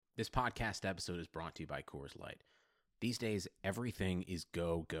This podcast episode is brought to you by Coors Light. These days, everything is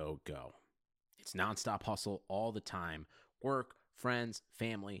go, go, go. It's nonstop hustle all the time. Work, friends,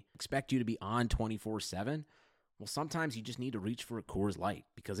 family expect you to be on 24/7. Well, sometimes you just need to reach for a Coors Light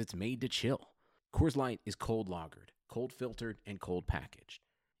because it's made to chill. Coors Light is cold lagered, cold filtered, and cold packaged.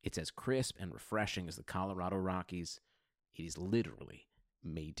 It's as crisp and refreshing as the Colorado Rockies. It is literally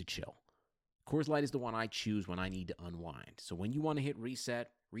made to chill. Coors Light is the one I choose when I need to unwind. So when you want to hit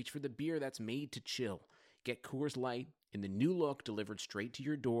reset, reach for the beer that's made to chill. Get Coors Light in the new look delivered straight to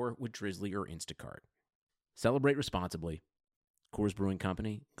your door with Drizzly or Instacart. Celebrate responsibly. Coors Brewing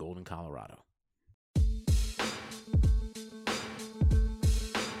Company, Golden, Colorado.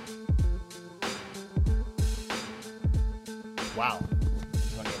 Wow.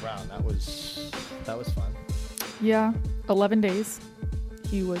 Antonio Brown, that was fun. Yeah, 11 days.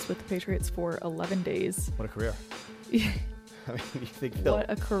 He was with the Patriots for 11 days. What a career. I mean, you think What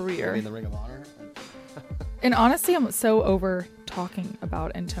a career. in the Ring of Honor? And honestly, I'm so over talking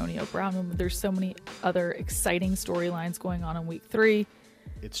about Antonio Brown. There's so many other exciting storylines going on in week 3.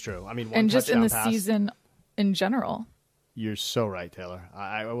 It's true. I mean, one and just in the touchdown pass. season in general. You're so right, Taylor.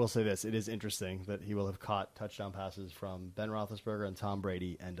 I will say this. It is interesting that he will have caught touchdown passes from Ben Roethlisberger and Tom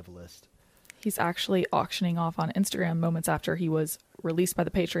Brady, end of list. He's actually auctioning off on Instagram moments after he was released by the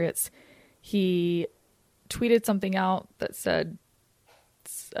Patriots. He tweeted something out that said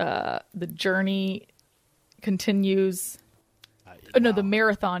the journey continues. No, the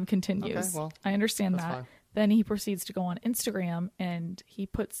marathon continues. Okay, well, I understand that's that. fine. Then he proceeds to go on Instagram and he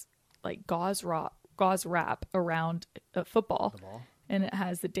puts like gauze wrap around a football. The ball. And it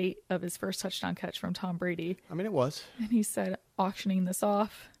has the date of his first touchdown catch from Tom Brady. I mean, it was. And he said, auctioning this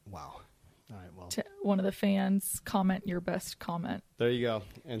off. Wow. All right, well. To one of the fans, comment your best comment. There you go,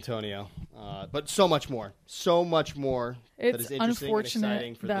 Antonio. But so much more. So much more that It's is interesting and unfortunate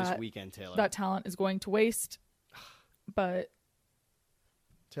exciting for this weekend, Taylor. that talent is going to waste. But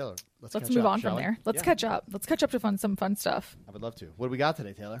Taylor, let's move on from there. Let's Yeah. catch up. Let's catch up to some fun stuff. I would love to. What do we got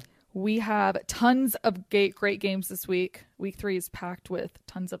today, Taylor? We have tons of great games this week. Week 3 is packed with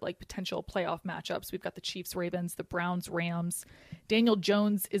tons of like potential playoff matchups. We've got the Chiefs, Ravens, the Browns, Rams. Daniel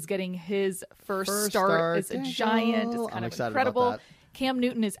Jones is getting his first start as a Giant. It's kind of incredible. Cam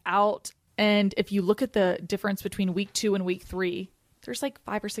Newton is out. And if you look at the difference between week 2 and week 3, there's like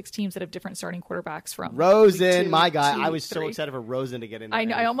 5 or 6 teams that have different starting quarterbacks from Rosen, week 2 my guy. to I was week so 3. excited for Rosen to get in there. I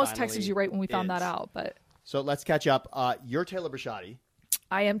know. I almost Finally texted you right when we found that is. out, but So let's catch up. You're Taylor Bisciotti.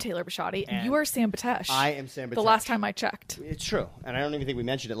 I am Taylor Bisciotti, and And you are Sam Batesh. I am Sam Batesh. The last time I checked. It's true. And I don't even think we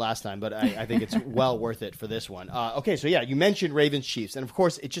mentioned it last time, but I think it's well worth it for this one. Okay, so yeah, you mentioned Ravens Chiefs. And of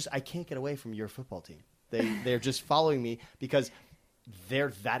course, I can't get away from your football team. They're just following me because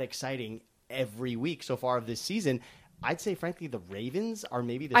they're that exciting every week so far of this season. I'd say, frankly, the Ravens are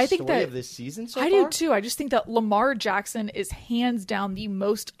maybe the story of this season so far. I do, too. I just think that Lamar Jackson is hands down the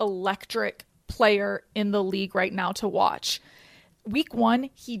most electric player in the league right now to watch. Week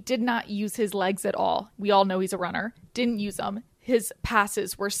 1, he did not use his legs at all. We all know he's a runner. Didn't use them. His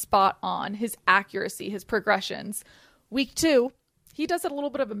passes were spot on. His accuracy, his progressions. Week 2, he does a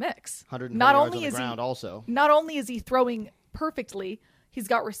little bit of a mix. 120 Not yards only on the is ground he, also. Not only is he throwing perfectly, he's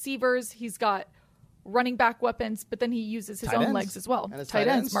got receivers, he's got running back weapons, but then he uses his own legs as well. And his Tight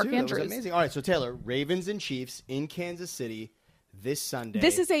ends, Mark too. That Andrews. was amazing. All right, so Taylor, Ravens and Chiefs in Kansas City this Sunday.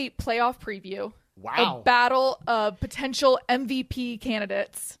 This is a playoff preview. Wow. A battle of potential MVP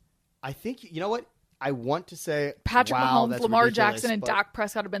candidates. I think, you know what? I want to say Patrick wow, Mahomes, that's Lamar ridiculous, Jackson, and but- Dak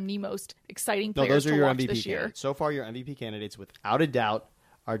Prescott have been the most exciting No, players those are to your watch MVP this year. candidates. So far, your MVP candidates, without a doubt,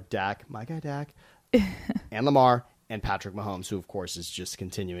 are Dak, my guy Dak, and Lamar, and Patrick Mahomes, who, of course, is just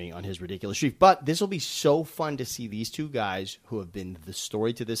continuing on his ridiculous streak. But this will be so fun to see these two guys who have been the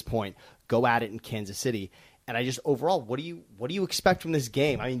story to this point go at it in Kansas City. And I just, overall, what do you expect from this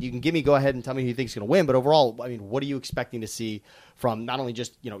game? I mean, you can go ahead and tell me who you think is going to win, but overall, I mean, what are you expecting to see from not only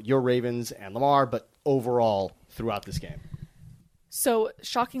just, your Ravens and Lamar, but overall throughout this game? So,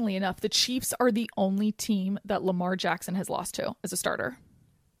 shockingly enough, the Chiefs are the only team that Lamar Jackson has lost to as a starter.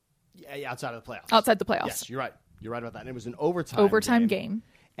 Yeah, outside of the playoffs. Outside the playoffs. Yes, you're right. You're right about that. And it was an overtime game.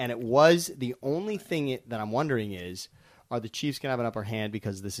 And it was the only thing that I'm wondering is, are the Chiefs going to have an upper hand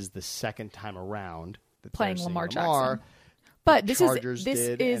because this is the second time around that playing they're Lamar seeing Jackson? But this Chargers is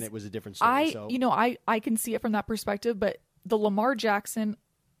and it was a different story. I can see it from that perspective, but the Lamar Jackson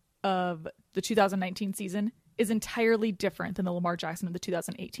of the 2019 season is entirely different than the Lamar Jackson of the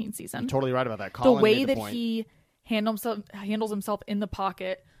 2018 season. You're totally right about that. Colin the way made that point. he handles himself in the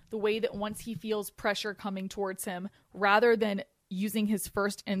pocket, the way that once he feels pressure coming towards him, rather than using his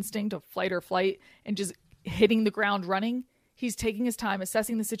first instinct of flight or flight and just hitting the ground running, He's taking his time,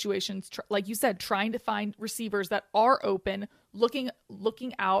 assessing the situations, like you said, trying to find receivers that are open, looking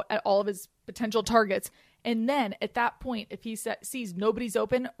out at all of his potential targets. And then at that point, if he sees nobody's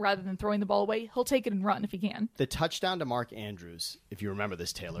open, rather than throwing the ball away, he'll take it and run if he can. The touchdown to Mark Andrews, if you remember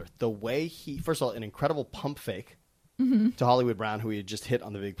this, Taylor, the way first of all, an incredible pump fake to Hollywood Brown, who he had just hit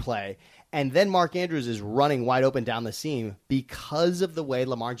on the big play. And then Mark Andrews is running wide open down the seam because of the way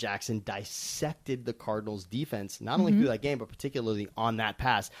Lamar Jackson dissected the Cardinals defense, not only through that game, but particularly on that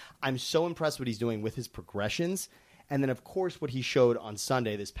pass. I'm so impressed what he's doing with his progressions. And then, of course, what he showed on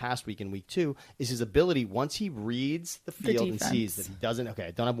Sunday this past week in week 2 is his ability, once he reads the field and sees that he doesn't, okay,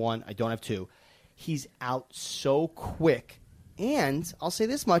 I don't have one, I don't have two, he's out so quick. And I'll say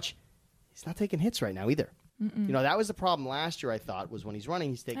this much, he's not taking hits right now either. You know, that was the problem last year, I thought, was when he's running,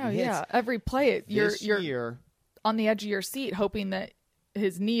 he's taking hits. Yeah, every play, you're on the edge of your seat hoping that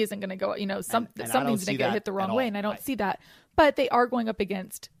his knee isn't going to go, something's going to get hit the wrong way, and I don't see that. But they are going up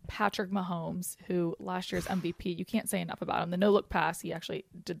against Patrick Mahomes, who last year's MVP, you can't say enough about him. The no-look pass, he actually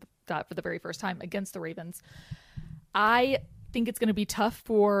did that for the very first time against the Ravens. I think it's going to be tough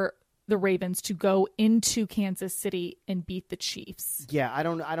for the Ravens to go into Kansas City and beat the Chiefs. Yeah, I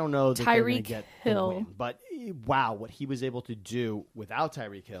don't know that they're going to get Hill. the win. But wow, what he was able to do without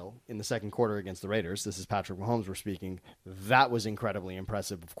Tyreek Hill in the second quarter against the Raiders, this is Patrick Mahomes we're speaking, that was incredibly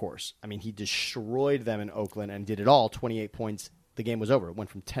impressive, of course. I mean, he destroyed them in Oakland and did it all, 28 points. The game was over. It went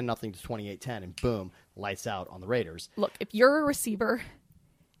from 10-0 to 28-10, and boom, lights out on the Raiders. Look, if you're a receiver,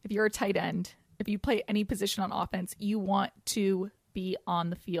 if you're a tight end, if you play any position on offense, you want to be on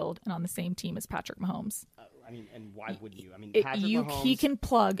the field and on the same team as Patrick Mahomes. And why wouldn't you? I mean, Patrick Mahomes, he can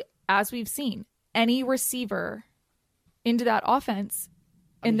plug, as we've seen, any receiver into that offense,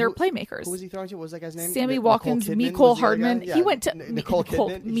 and they're playmakers. Who was he throwing to? What was that guy's name? Sammy Watkins, Mecole Hardman. Yeah. He went to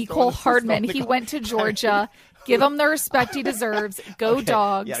Mecole Hardman. He went to Georgia. Give him the respect he deserves. Go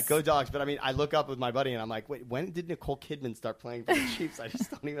Dogs. Yeah, go Dogs. But I mean, I look up with my buddy and I'm like, wait, when did Nicole Kidman start playing for the Chiefs? I just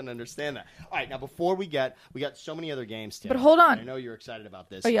don't even understand that. All right, now before we got so many other games, Tim. But hold on. I know you're excited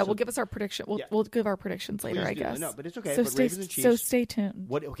about this. Oh yeah, we'll give us our prediction. We'll give our predictions later, I guess. No, but it's okay. So but Ravens and Chiefs. So stay tuned.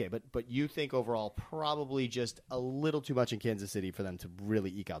 Okay, but you think overall probably just a little too much in Kansas City for them to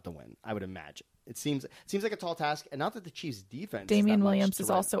really eke out the win, I would imagine. It seems like a tall task, and not that the Chiefs' defense. Damian Williams is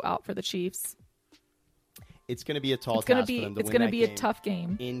also out for the Chiefs. It's going to be a tall task for them to win. It's going to be a tough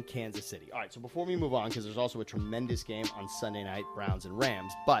game in Kansas City. All right, so before we move on, because there's also a tremendous game on Sunday night, Browns and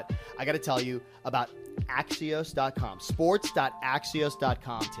Rams, but I got to tell you about Axios.com,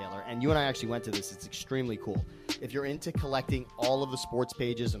 sports.axios.com, Taylor. And you and I actually went to this. It's extremely cool. If you're into collecting all of the sports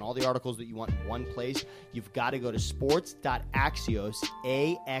pages and all the articles that you want in one place, you've got to go to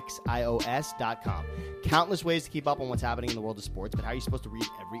sports.axios.com. Countless ways to keep up on what's happening in the world of sports, but how are you supposed to read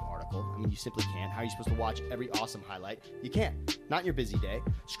every article? I mean, you simply can't. How are you supposed to watch every awesome highlight? You can't. Not in your busy day.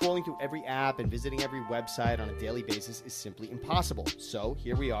 Scrolling through every app and visiting every website on a daily basis is simply impossible. So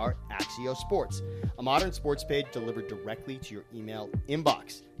here we are, Axios Sports, a modern sports page delivered directly to your email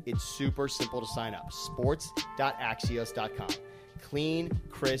inbox. It's super simple to sign up. Sports.axios.com. Clean,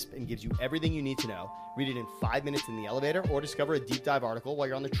 crisp, and gives you everything you need to know. Read it in 5 minutes in the elevator or discover a deep dive article while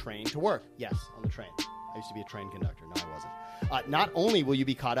you're on the train to work. Yes, on the train. I used to be a train conductor. No, I wasn't. Not only will you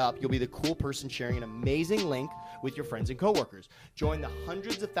be caught up, you'll be the cool person sharing an amazing link with your friends and coworkers. Join the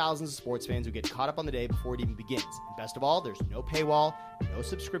hundreds of thousands of sports fans who get caught up on the day before it even begins. And best of all, there's no paywall, no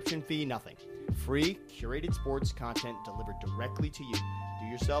subscription fee, nothing. Free, curated sports content delivered directly to you. Do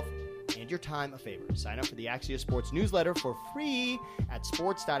yourself and your time a favor. Sign up for the Axios Sports newsletter for free at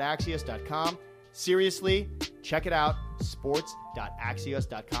sports.axios.com. Seriously, check it out,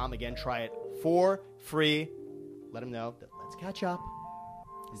 sports.axios.com. Again, try it for free. Let them know that Let's Catch Up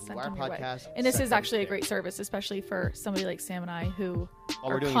is the Wire podcast. And this is actually a great service, especially for somebody like Sam and I who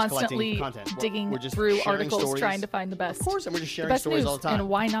all are constantly digging through articles, stories, trying to find the best. Of course, and we're just sharing stories all the time. And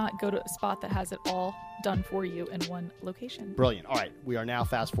why not go to a spot that has it all done for you in one location? Brilliant. All right, we are now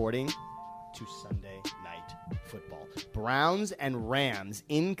fast forwarding to Sunday night football. Browns and Rams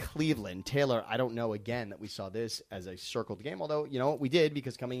in Cleveland. Taylor, I don't know again that we saw this as a circled game, although you know what we did,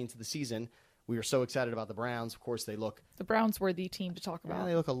 because coming into the season we were so excited about the Browns. Of course, the Browns were the team to talk about. Yeah,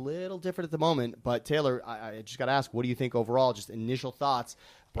 they look a little different at the moment. But Taylor, I just got to ask, what do you think overall? Just initial thoughts.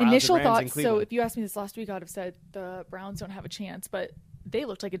 Initial thoughts. So if you asked me this last week, I'd have said the Browns don't have a chance. But they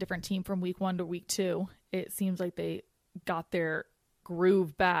looked like a different team from week 1 to week 2. It seems like they got their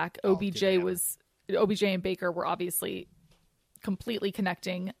groove back. OBJ and Baker were obviously completely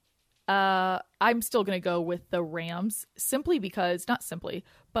connecting. I'm still going to go with the Rams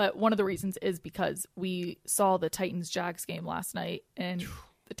but one of the reasons is because we saw the Titans-Jags game last night, and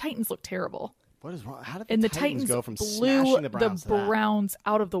the Titans looked terrible. What is wrong? How did And the Titans Titans go from blew smashing the Browns to that? Browns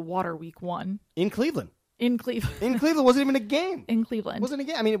out of the water week 1 In Cleveland? in Cleveland. In Cleveland, wasn't even a game. In Cleveland. It wasn't a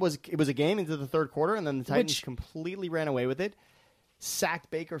game. I mean, it was a game into the third quarter, and then the Titans Which- completely ran away with it. Sacked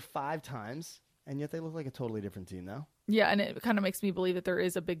Baker 5 times, and yet they look like a totally different team now. Yeah, and it kind of makes me believe that there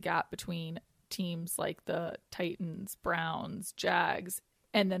is a big gap between teams like the Titans, Browns, Jags,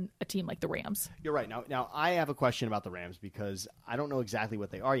 and then a team like the Rams. You're right. Now I have a question about the Rams because I don't know exactly what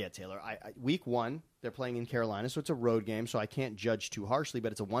they are yet, Taylor. Week 1, they're playing in Carolina, so it's a road game, so I can't judge too harshly,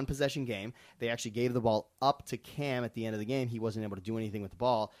 but it's a one-possession game. They actually gave the ball up to Cam at the end of the game. He wasn't able to do anything with the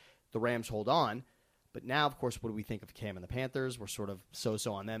ball. The Rams hold on. But now, of course, what do we think of Cam and the Panthers? We're sort of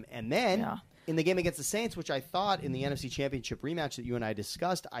so-so on them. And then in the game against the Saints, which I thought in the NFC Championship rematch that you and I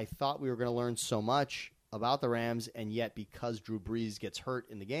discussed, I thought we were going to learn so much about the Rams, and yet because Drew Brees gets hurt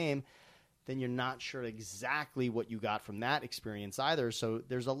in the game, then you're not sure exactly what you got from that experience either. So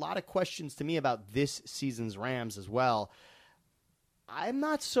there's a lot of questions to me about this season's Rams as well. I'm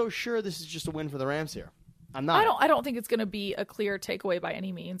not so sure this is just a win for the Rams here. I'm not. I don't think it's going to be a clear takeaway by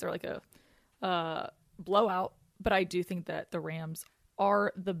any means or like a blowout, but I do think that the Rams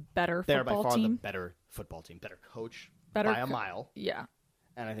are the better They're by football far the team. better football team, better coach Better by a mile. Yeah.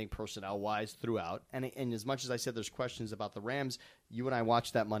 And I think personnel-wise throughout. And as much as I said there's questions about the Rams, you and I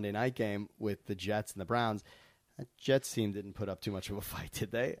watched that Monday night game with the Jets and the Browns. That Jets team didn't put up too much of a fight,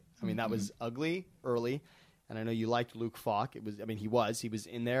 did they? I mean, that was ugly early. And I know you liked Luke Falk. He was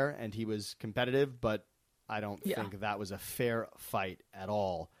in there and he was competitive, but I don't think that was a fair fight at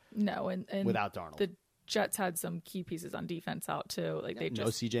all. No, and without Darnold. The Jets had some key pieces on defense out too. Like they no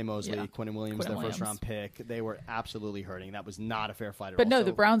just CJ Mosley, Quinnen Williams, Quinnen their Williams. first round pick. They were absolutely hurting. That was not a fair fight at all. But no, So-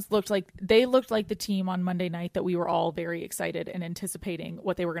 the Browns looked like the team on Monday night that we were all very excited and anticipating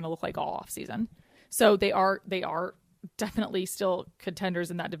what they were going to look like all offseason. So they are definitely still contenders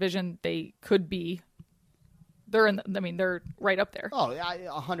in that division. They could be. They're right up there. Oh,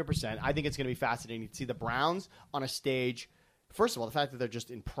 100%. I think it's going to be fascinating to see the Browns on a stage. First of all, the fact that they're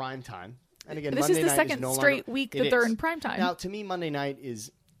just in prime time. And again, This Monday is the night second no straight longer, week it that they're is. in prime time. Now, to me, Monday night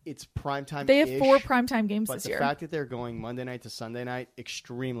it's prime time. They have 4 primetime games But this the year. fact that they're going Monday night to Sunday night,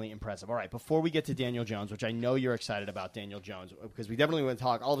 extremely impressive. All right, before we get to Daniel Jones, which I know you're excited about Daniel Jones, because we definitely want to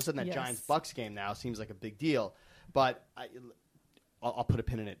talk. All of a sudden, that Yes. Giants-Bucks game now seems like a big deal. But I'll put a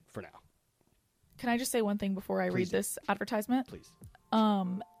pin in it for now. Can I just say one thing before I read do. this advertisement? Please.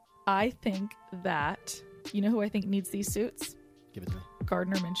 I think that, you know who I think needs these suits? Give it to me.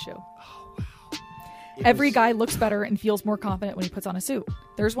 Gardner Minshew. It Every was- guy looks better and feels more confident when he puts on a suit.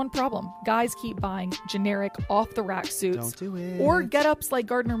 There's one problem. Guys keep buying generic, off-the-rack suits. Don't do it. Or get-ups like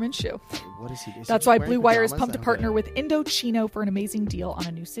Gardner Minshew. What is he? Is he That's just why wearing Blue Wire is pajamas? pumped to partner with Indochino for an amazing deal on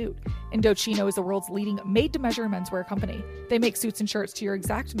a new suit. Indochino is the world's leading made-to-measure menswear company. They make suits and shirts to your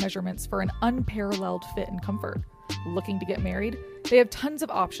exact measurements for an unparalleled fit and comfort. Looking to get married? They have tons of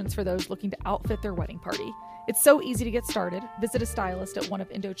options for those looking to outfit their wedding party. It's so easy to get started. Visit a stylist at one of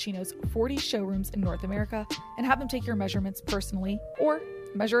Indochino's 40 showrooms in North America and have them take your measurements personally, or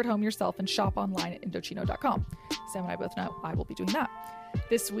measure at home yourself and shop online at Indochino.com. Sam and I both know I will be doing that.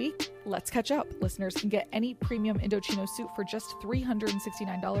 This week, let's catch up. Listeners can get any premium Indochino suit for just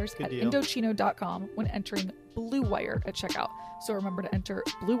 $369 Good at deal. Indochino.com when entering Blue Wire at checkout. So remember to enter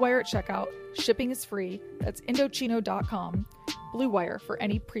Blue Wire at checkout. Shipping is free. That's Indochino.com. Blue Wire for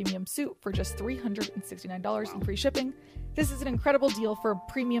any premium suit for just $369 in free shipping. This is an incredible deal for a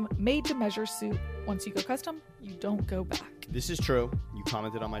premium made-to-measure suit. Once you go custom, you don't go back. This is true. You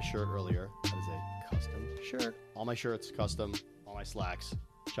commented on my shirt earlier. That is a custom shirt. All my shirts custom. All my slacks.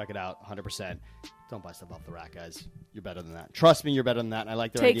 Check it out. 100%. Don't buy stuff off the rack, guys. You're better than that. Trust me, you're better than that. And I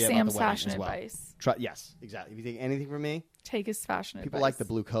like their Take idea Sam's about the wedding fashion as well. advice. Yes, exactly. If you take anything from me, Take his fashion people advice. like the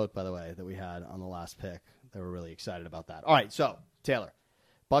blue coat, by the way, that we had on the last pick. They were really excited about that. All right, so Taylor,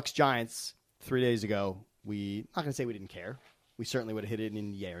 Bucks Giants 3 days ago. I'm not going to say we didn't care. We certainly would have hit it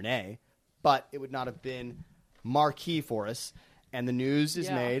in yay or nay, but it would not have been marquee for us. And the news is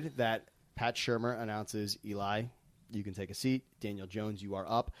made that Pat Shurmur announces, Eli, you can take a seat. Daniel Jones, you are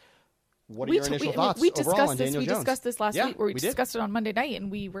up. What are your initial thoughts we overall discussed on this. Daniel We Jones? discussed this last Yeah, week, where we did. discussed it on Monday night,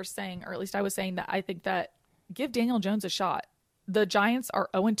 and we were saying, or at least I was saying, that I think that give Daniel Jones a shot. The Giants are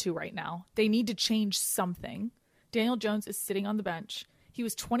 0-2 right now. They need to change something. Daniel Jones is sitting on the bench. He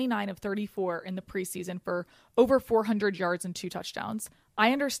was 29 of 34 in the preseason for over 400 yards and 2 touchdowns.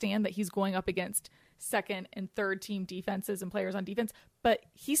 I understand that he's going up against second and third team defenses and players on defense, but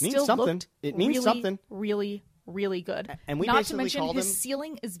he Means still something. looked It means really, something. really, really good. And we Not to basically mention called his him-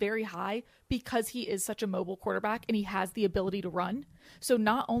 ceiling is very high because he is such a mobile quarterback and he has the ability to run. So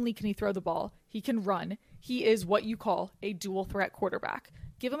not only can he throw the ball, he can run. He is what you call a dual threat quarterback.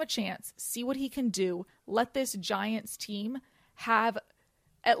 Give him a chance. See what he can do. Let this Giants team have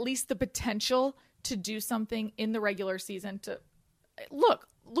at least the potential to do something in the regular season. To look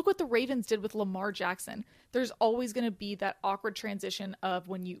what the Ravens did with Lamar Jackson. There's always going to be that awkward transition of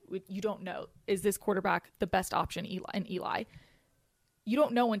when you don't know, is this quarterback the best option, Eli? You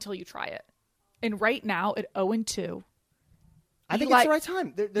don't know until you try it. And right now at 0-2, I think it's the right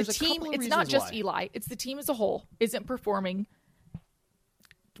time. There's the a team, couple of it's reasons not just why. Eli. It's the team as a whole isn't performing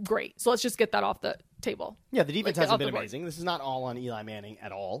great. So let's just get that off the table. Yeah, the defense Like, hasn't off been the board. amazing. This is not all on Eli Manning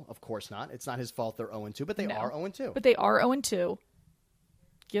at all. Of course not. It's not his fault they're 0-2, but they No. are 0-2. But they are 0-2.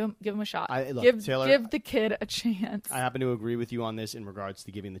 Give him a shot. Taylor, give the kid a chance. I happen to agree with you on this in regards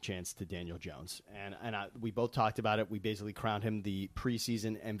to giving the chance to Daniel Jones. And we both talked about it. We basically crowned him the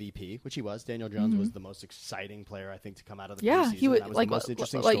preseason MVP, which he was. Daniel Jones was the most exciting player, I think, to come out of the preseason. He was That was like the most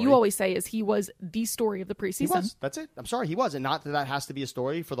interesting like story. you always say, is he was the story of the He preseason. was. That's it. I'm sorry, he was. And not that that has to be a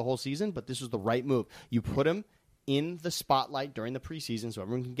story for the whole season, but this was the right move. You put him in the spotlight during the preseason so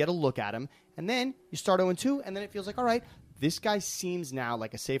everyone can get a look at him. And then you start 0-2, and then it feels like, all right, this guy seems now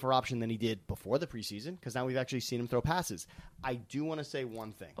like a safer option than he did before the preseason because now we've actually seen him throw passes. I do want to say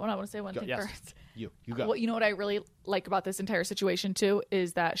one thing. I want to say one thing Yes. first. You go. Well, you know what I really like about this entire situation too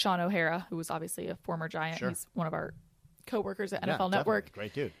is that Sean O'Hara, who was obviously a former Giant, Sure. he's one of our coworkers at Yeah, NFL definitely. Network,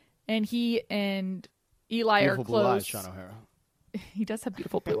 Great dude. and he and Eli Beautiful are blue eyes, close. Sean O'Hara. He does have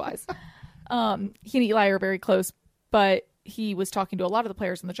beautiful blue eyes. He and Eli are very close, but he was talking to a lot of the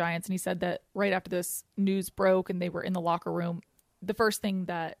players in the Giants, and he said that right after this news broke and they were in the locker room, the first thing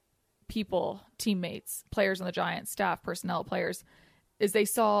that people, teammates, players on the Giants, staff, personnel, players, is they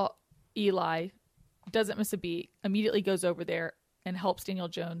saw Eli doesn't miss a beat, immediately goes over there and helps Daniel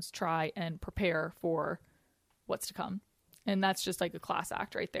Jones try and prepare for what's to come. And that's just like a class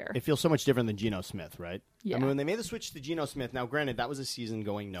act right there. It feels so much different than Geno Smith, right? Yeah. I mean, when they made the switch to Geno Smith, now granted, that was a season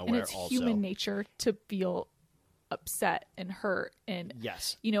going And nowhere it's also. human nature to feel upset and hurt and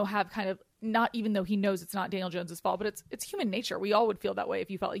Yes. have kind of, not even though he knows it's not Daniel Jones's fault, but it's human nature. We all would feel that way if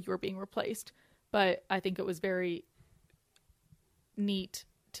you felt like you were being replaced. But I think it was very neat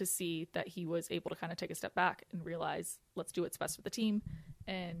to see that he was able to kind of take a step back and realize, let's do what's best for the team,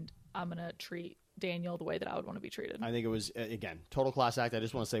 and I'm going to treat Daniel the way that I would want to be treated. I think it was, again, total class act. I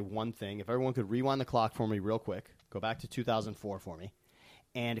just want to say one thing. If everyone could rewind the clock for me real quick, go back to 2004 for me.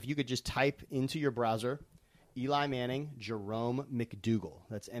 And if you could just type into your browser, Eli Manning, Jerome McDougle.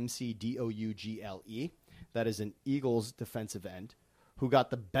 That's McDougle. That is an Eagles defensive end who got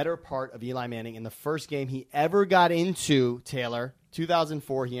the better part of Eli Manning in the first game he ever got into, Taylor.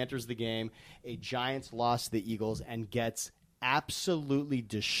 2004, he enters the game. A Giants lost to the Eagles and gets absolutely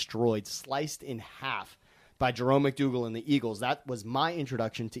destroyed, sliced in half by Jerome McDougle and the Eagles. That was my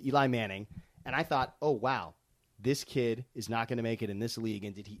introduction to Eli Manning. And I thought, oh, wow, this kid is not going to make it in this league.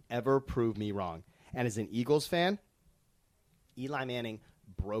 And did he ever prove me wrong? And as an Eagles fan, Eli Manning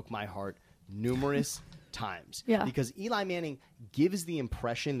broke my heart numerous times. Yeah. Because Eli Manning gives the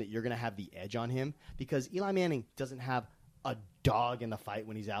impression that you're going to have the edge on him because Eli Manning doesn't have a dog in the fight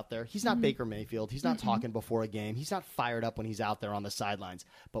when he's out there. He's not Baker Mayfield. He's not talking before a game. He's not fired up when he's out there on the sidelines.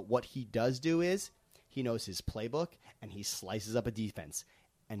 But what he does do is he knows his playbook and he slices up a defense.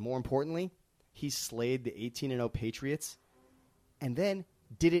 And more importantly, he slayed the 18-0 Patriots and then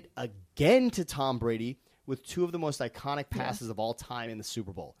did it again to Tom Brady with two of the most iconic passes of all time in the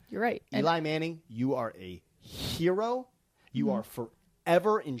Super Bowl. You're right. And Eli Manning, you are a hero. You are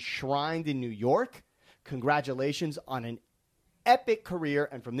forever enshrined in New York. Congratulations on an epic career.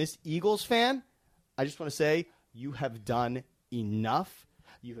 And from this Eagles fan, I just want to say you have done enough.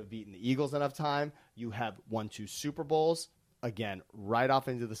 You have beaten the Eagles enough time. You have won 2 Super Bowls. Again, right off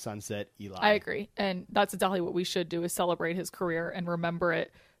into the sunset, Eli. I agree. And that's exactly what we should do, is celebrate his career and remember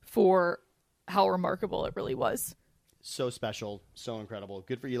it for how remarkable it really was. So special, so incredible.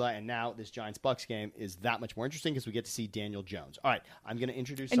 Good for Eli. And now this Giants-Bucks game is that much more interesting because we get to see Daniel Jones. All right, I'm going to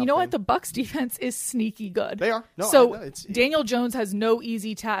introduce And you know what? The Bucks defense is sneaky good. They are. No, so I know. Daniel Jones has no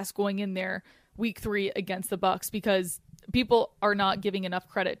easy task going in there week 3 against the Bucks because people are not giving enough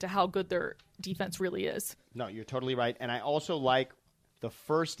credit to how good their defense really is. No, you're totally right. And I also like the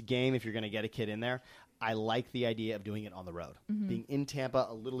first game, if you're going to get a kid in there, I like the idea of doing it on the road. Being in Tampa,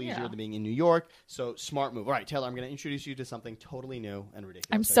 a little easier than being in New York. So smart move. All right, Taylor, I'm going to introduce you to something totally new and ridiculous.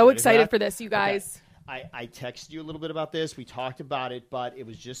 I'm Are so you ready excited that? for this, you guys. Okay. I texted you a little bit about this. We talked about it, but it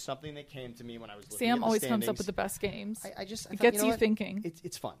was just something that came to me when I was looking at Sam the always comes standings. up with the best games. I it thought, gets know you what? thinking.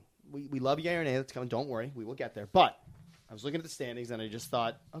 It's fun. We love yay or nay. Let's come. Don't worry. We will get there. But I was looking at the standings, and I just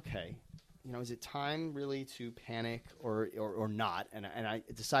thought, okay, is it time really to panic or not? And I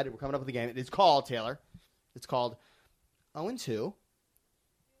decided we're coming up with a game. It's called, Taylor, it's called 0-2,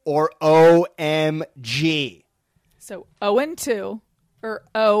 or OMG? So 0-2 or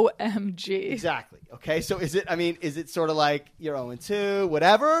OMG. Exactly. Okay, so is it sort of like you're 0-2,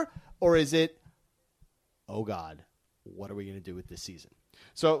 whatever, or is it, oh God, what are we going to do with this season?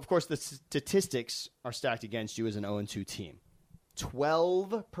 So, of course, the statistics are stacked against you as an 0-2 team.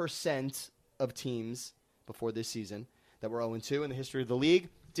 12% of teams before this season that were 0-2 in the history of the league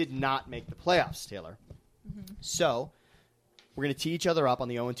did not make the playoffs, Taylor. Mm-hmm. So we're going to tee each other up on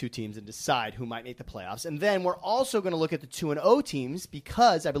the 0-2 teams and decide who might make the playoffs. And then we're also going to look at the 2-0 teams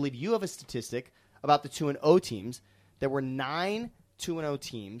because I believe you have a statistic about the 2-0 teams. There were 9 2-0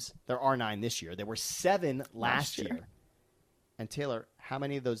 teams. There are 9 this year. There were 7 last year. And Taylor, how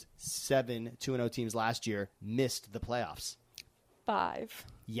many of those 7 2-0 teams last year missed the playoffs? 5.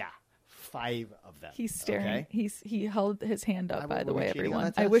 Yeah, 5 of them. He's staring. Okay? He held his hand up. By the way, cheating on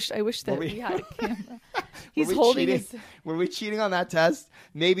everyone. that I wish test? that we had a camera. Were He's we holding cheating? his. Were we cheating on that test?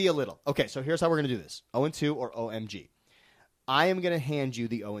 Maybe a little. Okay, so here's how we're going to do this: 0-2 or OMG. I am going to hand you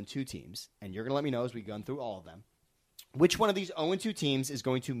the 0-2 teams, and you're going to let me know as we go through all of them which one of these 0-2 teams is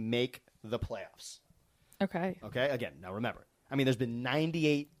going to make the playoffs. Okay. Okay. Again, now remember, there's been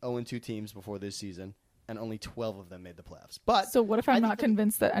 98 0-2 teams before this season, and only 12 of them made the playoffs. But So what if I'm not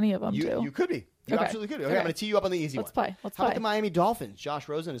convinced that any of them do? you could be. You Okay. absolutely could be. Okay, Okay. I'm going to tee you up on the easy Let's one. play. Let's How about play. the Miami Dolphins? Josh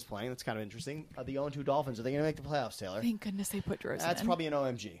Rosen is playing. That's kind of interesting. The 0-2 Dolphins, are they going to make the playoffs, Taylor? Thank goodness they put Rosen That's in. probably an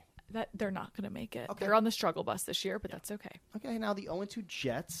OMG. That they're not going to make it. Okay. They're on the struggle bus this year, but that's okay. Okay, now the 0-2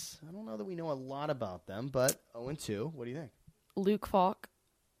 Jets. I don't know that we know a lot about them, but 0-2. What do you think? Luke Falk.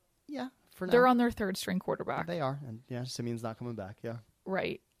 Yeah, for now. They're on their third string quarterback. They are. And yeah, Simeon's not coming back. Yeah.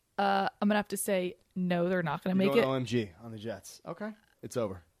 Right. I'm going to have to say, no, they're not going to You're make going it. OMG on the Jets. Okay. It's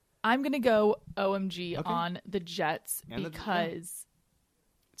over. I'm going to go OMG Okay. on the Jets And because,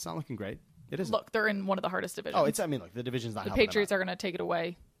 It's not looking great. It isn't. look, they're in one of the hardest divisions. Oh, look, the division's not the helping Patriots them are going to take it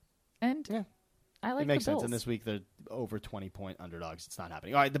away. And out. Yeah. I like It makes the Bills. sense. And this week, they're over 20-point underdogs. It's not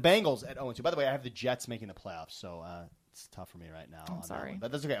happening. All right, the Bengals at 0-2. By the way, I have the Jets making the playoffs, so it's tough for me right now. I'm on that sorry. one.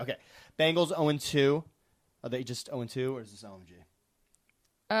 But that's okay. Okay. Bengals 0-2. Are they just 0-2, or is this OMG?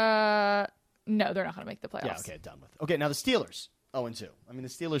 No, they're not going to make the playoffs. Yeah, okay, done with. Okay, now the Steelers, 0-2. The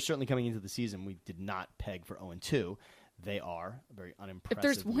Steelers certainly coming into the season, we did not peg for 0-2. They are a very unimpressive. If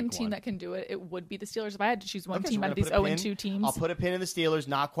there's one week team that can do it, it would be the Steelers. If I had to choose one Okay, so team we're out of gonna these put a pin. 0-2 teams, I'll put a pin in the Steelers.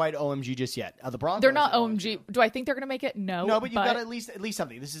 Not quite OMG just yet. The Broncos. they're not are OMG. Do I think they're going to make it? No. No, but you've got at least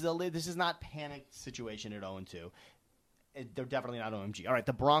something. This is not panic situation at 0-2. They're definitely not OMG. All right,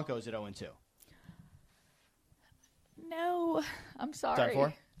 the Broncos at 0-2. No, I'm sorry. Done for?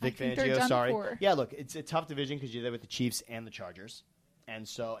 I Vic think they're Fangio, done sorry. for. Yeah, look, it's a tough division because you're there with the Chiefs and the Chargers. And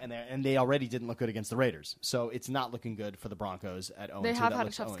they already didn't look good against the Raiders. So it's not looking good for the Broncos at 0-2. They have That had a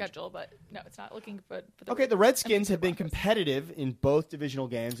looks tough 0-2. schedule, but no, it's not looking good for the Okay, the Redskins I mean, have been the Broncos. competitive in both divisional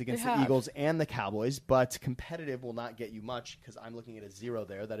games against They the have. Eagles and the Cowboys, but competitive will not get you much because I'm looking at a 0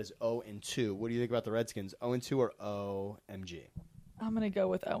 there. That is 0-2. What do you think about the Redskins? 0-2 or OMG? I'm going to go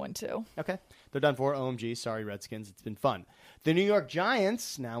with 0-2. Okay. They're done for. OMG. Sorry, Redskins. It's been fun. The New York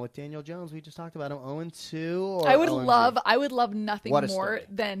Giants, now with Daniel Jones, we just talked about him, 0-2 or I would OMG? love nothing What a more story.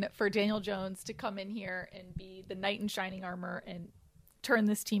 than for Daniel Jones to come in here and be the knight in shining armor and turn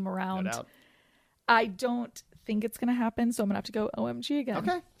this team around. No doubt. I don't think it's going to happen, so I'm going to have to go OMG again.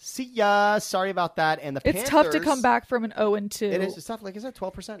 Okay. See ya. Sorry about that. And the It's Panthers, tough to come back from an 0-2. It is. It's tough. Like, is that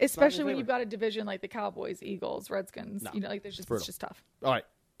 12%? Especially when you've got a division like the Cowboys, Eagles, Redskins. No, It's brutal. just tough. All right.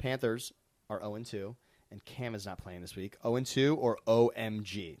 Panthers are 0-2, and Cam is not playing this week. 0-2 or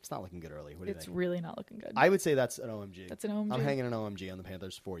OMG? It's not looking good early. What do you It's think? really not looking good. I would say that's an OMG. That's an OMG. I'm hanging an OMG on the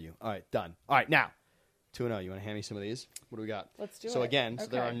Panthers for you. All right, done. All right, now 2-0. You want to hand me some of these? What do we got? Let's do so it. again, so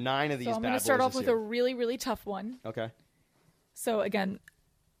there Okay. are 9 of these. So I'm going to start off with a really, really tough one. Okay. So again,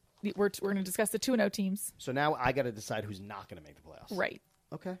 we're going to discuss the 2-0 teams. So now I got to decide who's not going to make the playoffs. Right.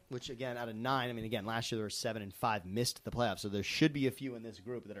 Okay. Which again, out of 9, again, last year there were 7 and 5 missed the playoffs, so there should be a few in this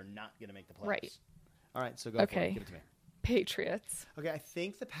group that are not going to make the playoffs. Right. All right. So go for Okay. it. Give it to me. Patriots. Okay, I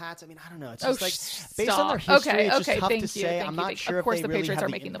think the Pats. I don't know. It's Oh, just like stop. based on their history, Okay, it's just okay, tough thank to you, say. thank I'm you, not thank you. sure Of if course they the really Patriots have are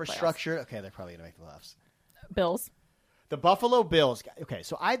the making the playoffs. infrastructure. Okay, they're probably going to make the playoffs. Bills. The Buffalo Bills. Okay,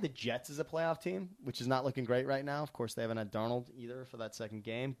 so I had the Jets as a playoff team, which is not looking great right now. Of course, they haven't had Darnold either for that second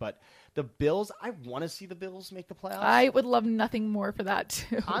game. But the Bills, I want to see the Bills make the playoffs. I would love nothing more for that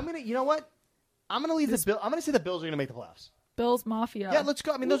too. I'm gonna. You know what? I'm gonna leave the Bill. I'm gonna say the Bills are gonna make the playoffs. Bills Mafia. Yeah, let's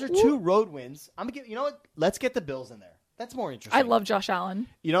go. Those are 2 road wins. I'm gonna give. You know what? Let's get the Bills in there. That's more interesting. I love Josh Allen.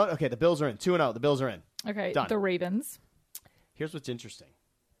 You know what? Okay, the Bills are in 2-0. The Bills are in. Okay, Done. the Ravens. Here's what's interesting.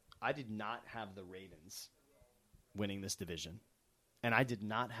 I did not have the Ravens winning this division, and I did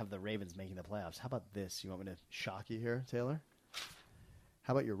not have the Ravens making the playoffs. How about this? You want me to shock you here, Taylor? How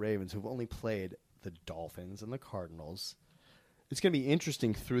How about your Ravens, who've only played the Dolphins and the Cardinals? It's going to be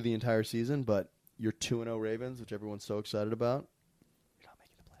interesting through the entire season, but your 2-0 Ravens, which everyone's so excited about, you're not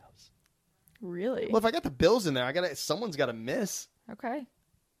making the playoffs. Really? Well, if I got the Bills in there, someone's got to miss. Okay.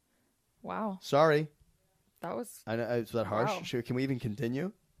 Wow. Sorry. That was... I know, is that harsh? Wow. Can we even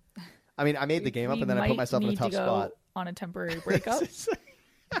continue? I mean, I made the game up, and then I put myself in a tough go spot. On a temporary breakup?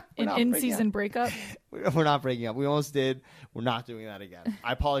 We're not In breaking season up. breakup? We're not breaking up. We almost did. We're not doing that again.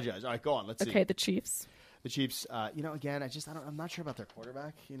 I apologize. All right, go on. Let's see. Okay, the Chiefs. The Chiefs, again, I'm not sure about their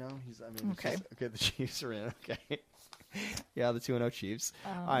quarterback. Okay. The Chiefs are in. Okay. Yeah, the 2-0 Chiefs.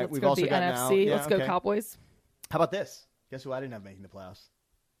 All right, let's we've go also to the got NFC. now. Let's go Cowboys. How about this? Guess who I didn't have making the playoffs?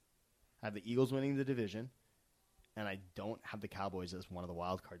 I have the Eagles winning the division, and I don't have the Cowboys as one of the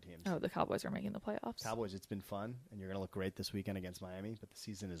wild card teams. Oh, the Cowboys are making the playoffs. Cowboys, it's been fun, and you're going to look great this weekend against Miami, but the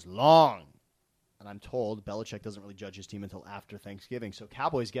season is long. And I'm told Belichick doesn't really judge his team until after Thanksgiving. So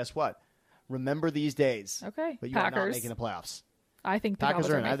Cowboys, guess what? Remember these days. Okay. But you are not Packers. making the playoffs. I think the Packers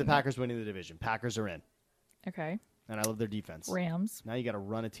Cowboys are in. I have the making it. Packers winning the division. Packers are in. Okay. And I love their defense. Rams. Now you got to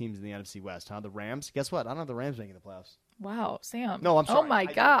run of teams in the NFC West, huh? The Rams. Guess what? I don't have the Rams making the playoffs. Wow, Sam. No, I'm sorry. Oh my I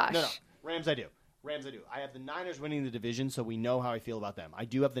do. gosh. No. Rams, I do. I have the Niners winning the division, so we know how I feel about them. I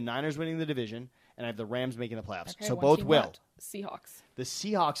do have the Niners winning the division, and I have the Rams making the playoffs. Okay, so one both team will. left. Seahawks. The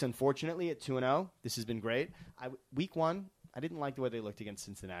Seahawks, unfortunately, at 2-0. This has been great. Week 1, I didn't like the way they looked against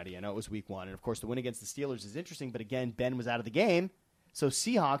Cincinnati. I know it was week 1. And, of course, the win against the Steelers is interesting. But, again, Ben was out of the game. So,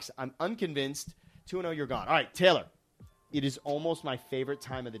 Seahawks, I'm unconvinced. 2-0, you're gone. All right, Taylor. It is almost my favorite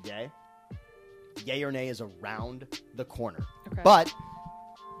time of the day. Yay or nay is around the corner. Okay. But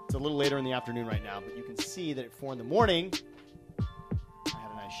it's a little later in the afternoon right now. But you can see that at 4 in the morning, I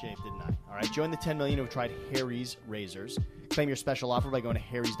had a nice shave, didn't I? All right, join the 10 million who have tried Harry's razors. Claim your special offer by going to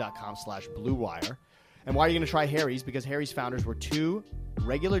harrys.com/Blue Wire. And why are you going to try Harry's? Because Harry's founders were two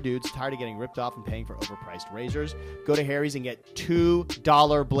regular dudes tired of getting ripped off and paying for overpriced razors. Go to Harry's and get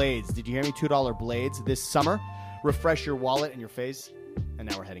 $2 blades. Did you hear me? $2 blades this summer. Refresh your wallet and your face. And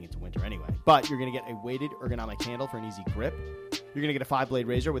now we're heading into winter anyway. But you're going to get a weighted ergonomic handle for an easy grip. You're going to get a 5-blade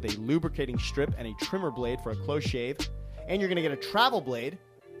razor with a lubricating strip and a trimmer blade for a close shave. And you're going to get a travel blade,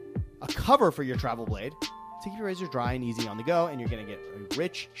 a cover for your travel blade, to keep your razors dry and easy on the go. And you're going to get a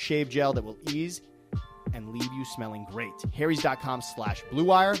rich shave gel that will ease and leave you smelling great. Harrys.com/Blue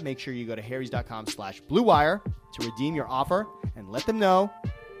Wire. Make sure you go to Harrys.com/Blue Wire to redeem your offer and let them know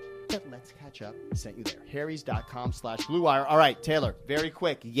that Let's Catch Up sent you there. Harrys.com/Blue Wire. All right, Taylor, very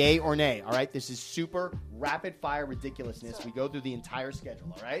quick. Yay or nay? All right, this is super rapid fire ridiculousness. We go through the entire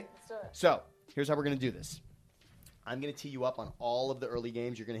schedule, all right? So here's how we're going to do this. I'm going to tee you up on all of the early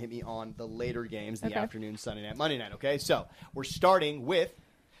games. You're going to hit me on the later games, the afternoon, Sunday night, Monday night, okay? So we're starting with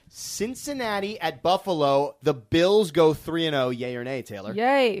Cincinnati at Buffalo. The Bills go 3-0. Yay or nay, Taylor?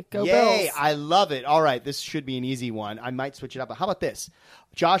 Yay. Go Yay. Bills. I love it. All right, this should be an easy one. I might switch it up. But how about this?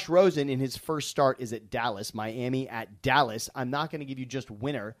 Josh Rosen in his first start is at Dallas. Miami at Dallas. I'm not going to give you just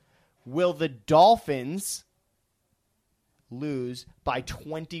winner. Will the Dolphins lose by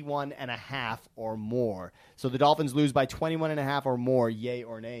 21.5 or more? So the Dolphins lose by 21.5 or more. Yay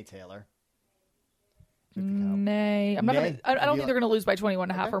or nay, Taylor? Nay. I don't think they're going to lose by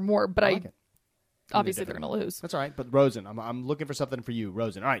 21.5 or more, but like it. obviously they're going to lose. That's all right. But Rosen, I'm looking for something for you,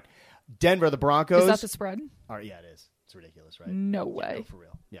 Rosen. All right. Denver, the Broncos. Is that the spread? All right, yeah, it is. It's ridiculous, right? No Yeah, way. no, for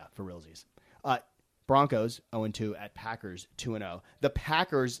real. Yeah, for realsies. Broncos 0-2 at Packers 2-0. The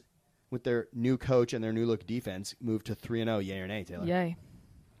Packers, with their new coach and their new look defense, moved to 3-0. Yay or nay, Taylor? Yay.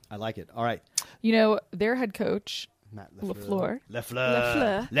 I like it. All right. You know, their head coach Matt LaFleur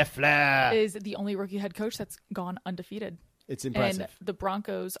LaFleur. is the only rookie head coach that's gone undefeated. It's impressive. And the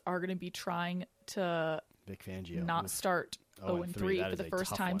Broncos are going to be trying to Vic Fangio. not start 0-3 That for is the a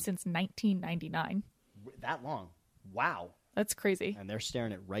first tough time one. since 1999. That long. Wow. That's crazy. And they're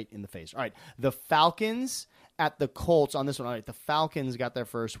staring it right in the face. All right. The Falcons at the Colts on this one. All right. The Falcons got their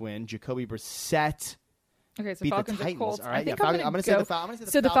first win. Jacoby Brissett Okay, so beat Falcons the and Titans. Colts. All right. I think yeah, I'm going to say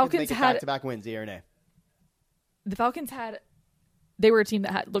say the Falcons make it had back-to-back wins. Yay or nay? the Falcons they were a team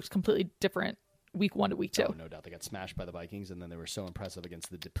that had looked completely different week 1 to week 2. Oh, no doubt. They got smashed by the Vikings, and then they were so impressive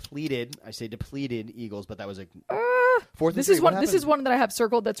against the depleted Eagles, but that was a fourth and This three. is What one. This is one that I have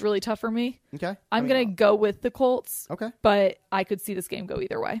circled. That's really tough for me. Okay. I'm gonna go with the Colts. Okay. But I could see this game go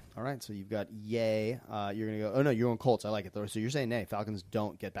either way. All right, so you've got yay. You're going to go, oh, no, you're on Colts. I like it, though. So you're saying nay. Falcons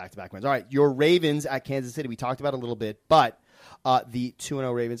don't get back-to-back wins. All right, your Ravens at Kansas City. We talked about it a little bit, but the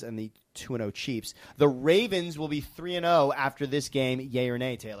 2-0 Ravens and the 2-0 Chiefs. The Ravens will be 3-0 after this game. Yay or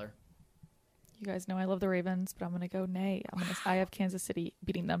nay, Taylor? You guys know I love the Ravens, but I'm gonna go nay. I have Kansas City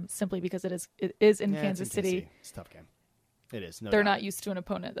beating them simply because it is in Yeah, Kansas it's in City. KC. It's a tough game. It is. No They're doubt. not used to an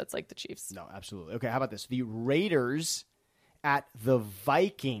opponent that's like the Chiefs. No, absolutely. Okay, how about this? The Raiders at the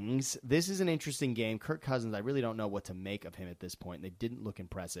Vikings. This is an interesting game. Kirk Cousins, I really don't know what to make of him at this point. They didn't look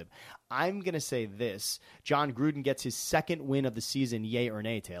impressive. I'm going to say this. John Gruden gets his second win of the season, yay or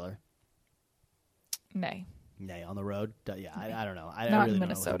nay, Taylor? Nay. Nay, on the road? Yeah, I don't know. I Not really in don't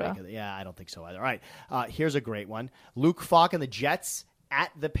know what to Minnesota. make of it. Yeah, I don't think so either. All right, here's a great one. Luke Falk and the Jets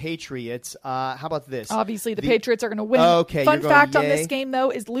at the Patriots. How about this? Obviously, the Patriots are going to win. Okay, Fun you're going fact on yay. this game,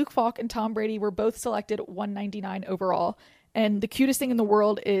 though, is Luke Falk and Tom Brady were both selected 199 overall. And the cutest thing in the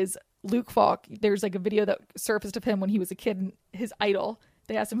world is Luke Falk. There's like a video that surfaced of him when he was a kid and his idol.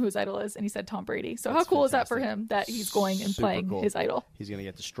 They asked him who his idol is, and he said Tom Brady. So That's how cool is that for fantastic. him that he's going and Super playing cool. his idol? He's going to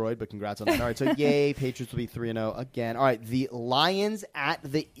get destroyed, but congrats on that. All right, so yay, Patriots will be 3-0 again. All right, the Lions at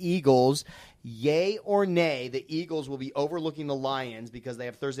the Eagles. Yay or nay, the Eagles will be overlooking the Lions because they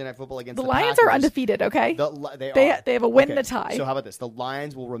have Thursday Night Football against The the Lions Packers. are undefeated, okay? They They have a win Okay, to tie. So how about this? The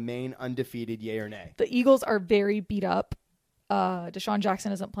Lions will remain undefeated, yay or nay? The Eagles are very beat up. Deshaun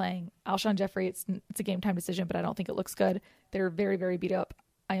Jackson isn't playing. Alshon Jeffrey, it's a game time decision, but I don't think it looks good. They're very, very beat up.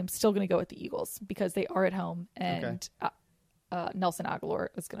 I am still going to go with the Eagles because they are at home, and Nelson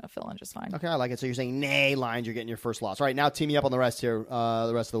Aguilar is going to fill in just fine. Okay, I like it. So you're saying nay, Lions, you're getting your first loss. All right, now team me up on the rest here,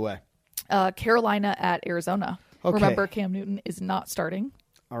 the rest of the way. Carolina at Arizona. Okay. Remember, Cam Newton is not starting.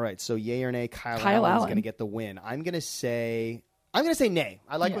 All right, so yay or nay, Kyle Allen. Allen's going to get the win. I'm going to say nay.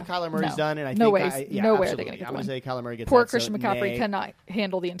 I like Yeah. what Kyler Murray's No. done, and I No think ways. yeah, No way are they absolutely. gonna get the I'm going to win. say Kyler Murray gets Poor that, so Christian McCaffrey nay. cannot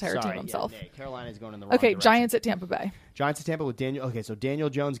handle the entire Sorry, team yeah, himself. nay. Carolina's going in the wrong Okay, direction. Giants at Tampa Bay. Giants at Tampa with Daniel. Okay, so Daniel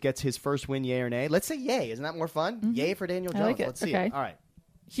Jones gets his first win, yay or nay? Let's say yay. Isn't that more fun? Yay for Daniel I Jones. like it. Let's see Okay. it. All right.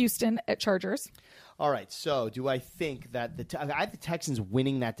 Houston at Chargers. All right, so do I think that I have the Texans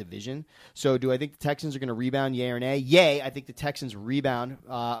winning that division? So do I think the Texans are going to rebound, yay or nay? Yay, I think the Texans rebound,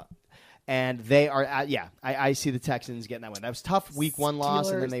 and they are at, I see the Texans getting that win. That was tough week one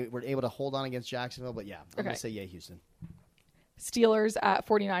loss, and then Steelers. they were able to hold on against Jacksonville, but yeah, I'm going Okay. to say yay, Houston. Steelers at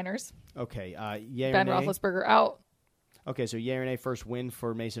 49ers. Okay, yay Ben or nay? Roethlisberger out. Okay, so yay or nay, first win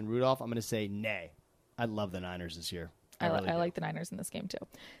for Mason Rudolph. I'm going to say nay. I love the Niners this year. I really do. like the Niners in this game, too.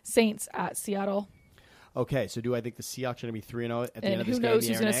 Saints at Seattle. Okay, so do I think the Seahawks are going to be 3-0 at the end And of this who game? knows yay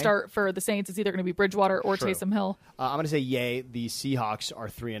who's or going to nay? start for the Saints? It's either going to be Bridgewater or True. Taysom Hill. I'm going to say yay. The Seahawks are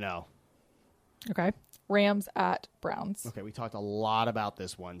 3-0. Okay. Rams at Browns. Okay, we talked a lot about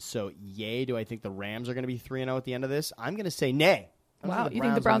this one. So, yay, do I think the Rams are going to be 3-0 at the end of this? I'm going to say nay. I'm gonna Wow, say you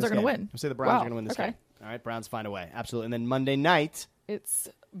think the Browns are going to win? I say the Browns Wow, are going to win this okay. game. All right, Browns find a way. Absolutely. And then Monday night. It's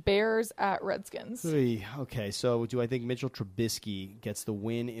Bears at Redskins. Okay, so do I think Mitchell Trubisky gets the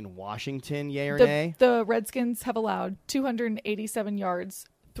win in Washington, yay or nay? The Redskins have allowed 287 yards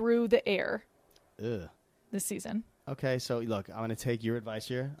through the air Ugh. this season. Okay, so look, I'm going to take your advice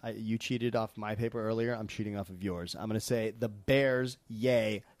here. You cheated off my paper earlier. I'm cheating off of yours. I'm going to say the Bears,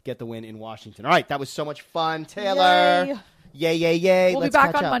 yay, get the win in Washington. All right, that was so much fun. Taylor. Yay. Yay, yay, yay. We'll Let's be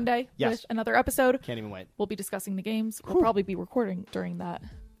back catch on up. Monday Yes. with another episode. Can't even wait. We'll be discussing the games. We'll probably be recording during that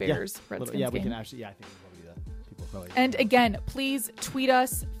Bears Redskins Yeah, we game. can actually. Yeah, I think we'll probably do that. People probably. And again, please tweet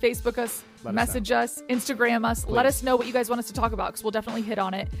us, Facebook us, Let us message us, Instagram us. Let us know what you guys want us to talk about because we'll definitely hit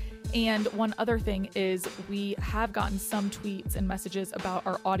on it. And one other thing is we have gotten some tweets and messages about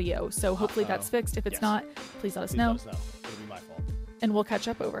our audio. So hopefully that's fixed. If it's Yes. not, please let us Please know. let us know. It'll be my fault. And we'll catch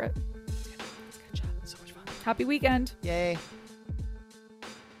up over it. So much fun. Happy weekend. Yay.